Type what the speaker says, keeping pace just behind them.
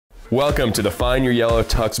Welcome to the Find Your Yellow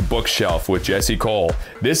Tux bookshelf with Jesse Cole.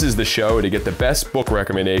 This is the show to get the best book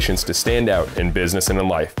recommendations to stand out in business and in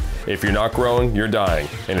life. If you're not growing, you're dying,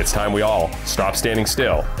 and it's time we all stop standing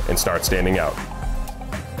still and start standing out.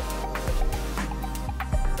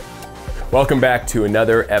 Welcome back to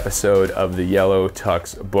another episode of the Yellow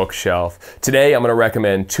Tux bookshelf. Today I'm going to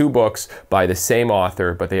recommend two books by the same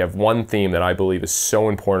author, but they have one theme that I believe is so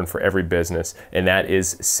important for every business, and that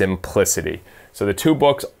is simplicity. So the two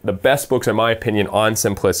books, the best books in my opinion on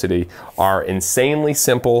simplicity, are Insanely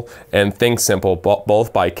Simple and Think Simple,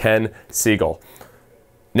 both by Ken Segall.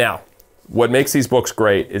 Now, what makes these books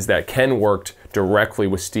great is that Ken worked directly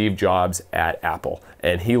with Steve Jobs at Apple,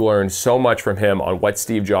 and he learned so much from him on what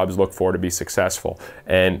Steve Jobs looked for to be successful,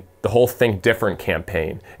 and the whole Think Different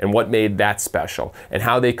campaign, and what made that special, and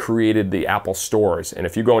how they created the Apple stores. And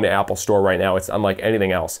if you go into Apple Store right now, it's unlike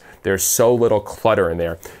anything else. There's so little clutter in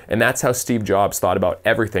there. And that's how Steve Jobs thought about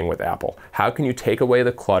everything with Apple. How can you take away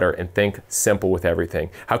the clutter and think simple with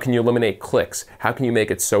everything? How can you eliminate clicks? How can you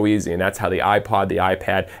make it so easy? And that's how the iPod, the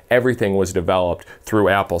iPad, everything was developed through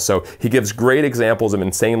Apple. So he gives great examples of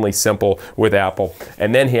Insanely Simple with Apple.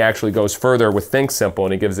 And then he actually goes further with Think Simple,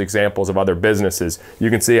 and he gives examples of other businesses.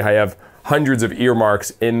 You can see how I have hundreds of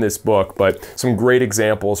earmarks in this book, but some great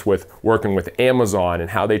examples with working with Amazon and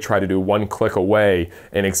how they try to do one click away,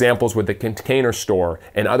 and examples with the Container Store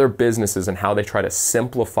and other businesses and how they try to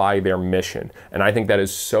simplify their mission. And I think that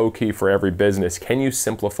is so key for every business. Can you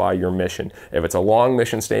simplify your mission? If it's a long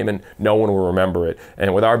mission statement, no one will remember it.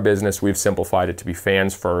 And with our business, we've simplified it to be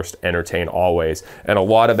fans first, entertain always. And a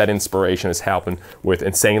lot of that inspiration has happened with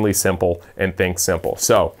Insanely Simple and Think Simple.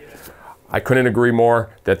 So I couldn't agree more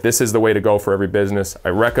that this is the way to go for every business. I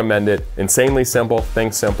recommend it. Insanely Simple,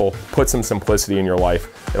 Think Simple, put some simplicity in your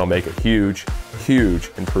life. It'll make a huge, huge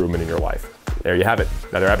improvement in your life. There you have it,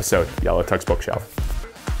 another episode, Yellow Tux Bookshelf.